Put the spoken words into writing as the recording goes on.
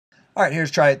All right,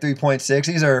 here's try it 3.6.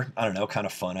 These are, I don't know, kind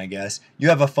of fun, I guess. You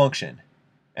have a function.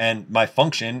 And my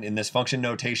function in this function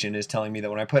notation is telling me that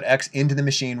when I put x into the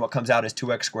machine, what comes out is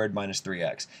 2x squared minus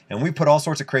 3x. And we put all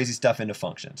sorts of crazy stuff into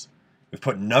functions. We've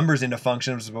put numbers into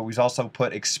functions, but we've also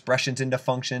put expressions into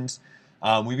functions.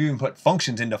 We've even put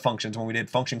functions into functions when we did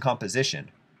function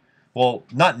composition. Well,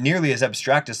 not nearly as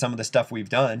abstract as some of the stuff we've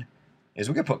done is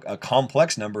we could put a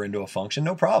complex number into a function,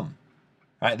 no problem.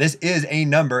 All right, this is a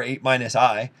number, 8 minus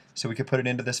I, so we could put it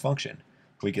into this function.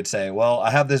 We could say, well, I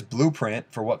have this blueprint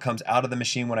for what comes out of the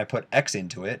machine when I put x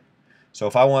into it. So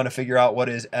if I want to figure out what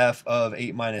is f of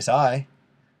 8 minus I,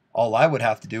 all I would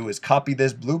have to do is copy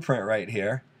this blueprint right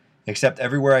here, except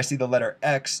everywhere I see the letter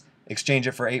x, exchange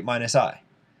it for 8 minus I.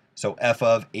 So f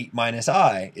of 8 minus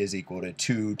I is equal to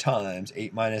 2 times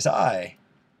 8 minus I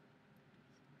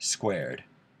squared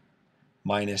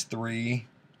minus 3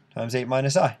 times 8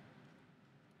 minus I.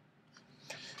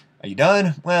 Are you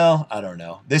done? Well, I don't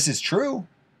know. This is true.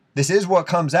 This is what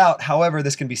comes out. However,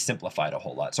 this can be simplified a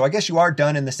whole lot. So I guess you are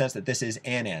done in the sense that this is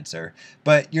an answer,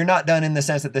 but you're not done in the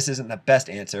sense that this isn't the best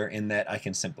answer in that I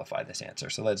can simplify this answer.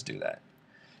 So let's do that.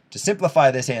 To simplify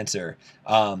this answer,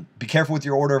 be careful with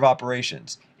your order of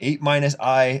operations. 8 minus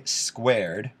I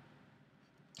squared.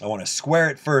 I want to square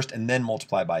it first and then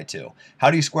multiply by 2.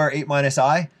 How do you square 8 minus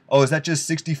I? Oh, is that just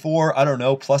 64, I don't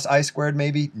know, plus I squared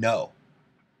maybe? No.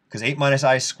 Because 8 minus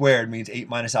I squared means 8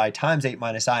 minus I times 8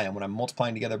 minus I. And when I'm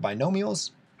multiplying together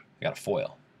binomials, I got a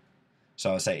FOIL.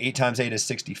 So I'll say 8 times 8 is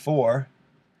 64.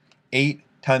 8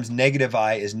 times negative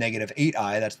I is negative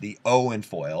 8I. That's the O in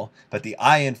FOIL. But the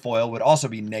I in FOIL would also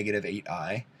be negative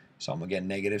 8I. So I'm going to get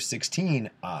negative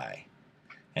 16I.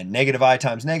 And negative I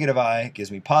times negative I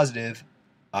gives me positive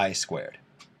I squared.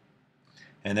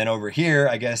 And then over here,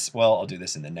 I guess, well, I'll do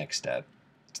this in the next step.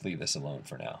 Let's leave this alone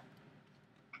for now.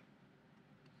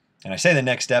 And I say the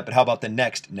next step, but how about the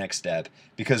next step?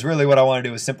 Because really what I want to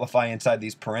do is simplify inside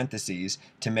these parentheses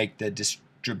to make the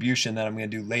distribution that I'm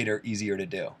going to do later easier to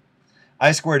do.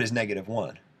 I squared is negative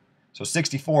 1. So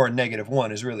 64 and negative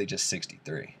 1 is really just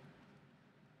 63.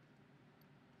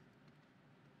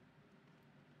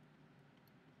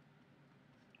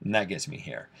 And that gets me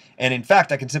here. And in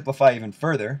fact, I can simplify even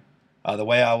further. The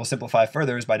way I will simplify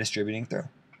further is by distributing through.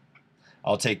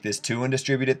 I'll take this 2 and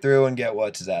distribute it through and get,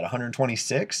 what's that,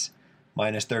 126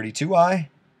 minus 32i.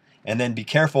 And then be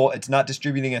careful, it's not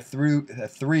distributing a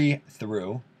 3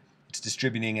 through. It's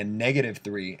distributing a negative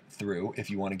 3 through if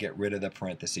you want to get rid of the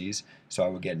parentheses. So I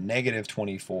would get negative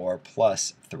 24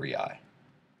 plus 3i.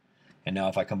 And now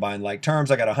if I combine like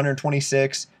terms, I got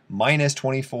 126 minus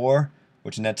 24,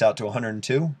 which nets out to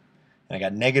 102. And I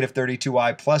got negative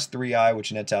 32i plus 3i,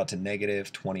 which nets out to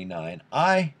negative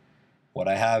 29i. What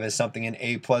I have is something in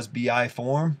a plus bi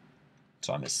form.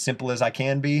 So I'm as simple as I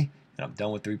can be, and I'm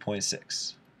done with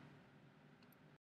 3.6.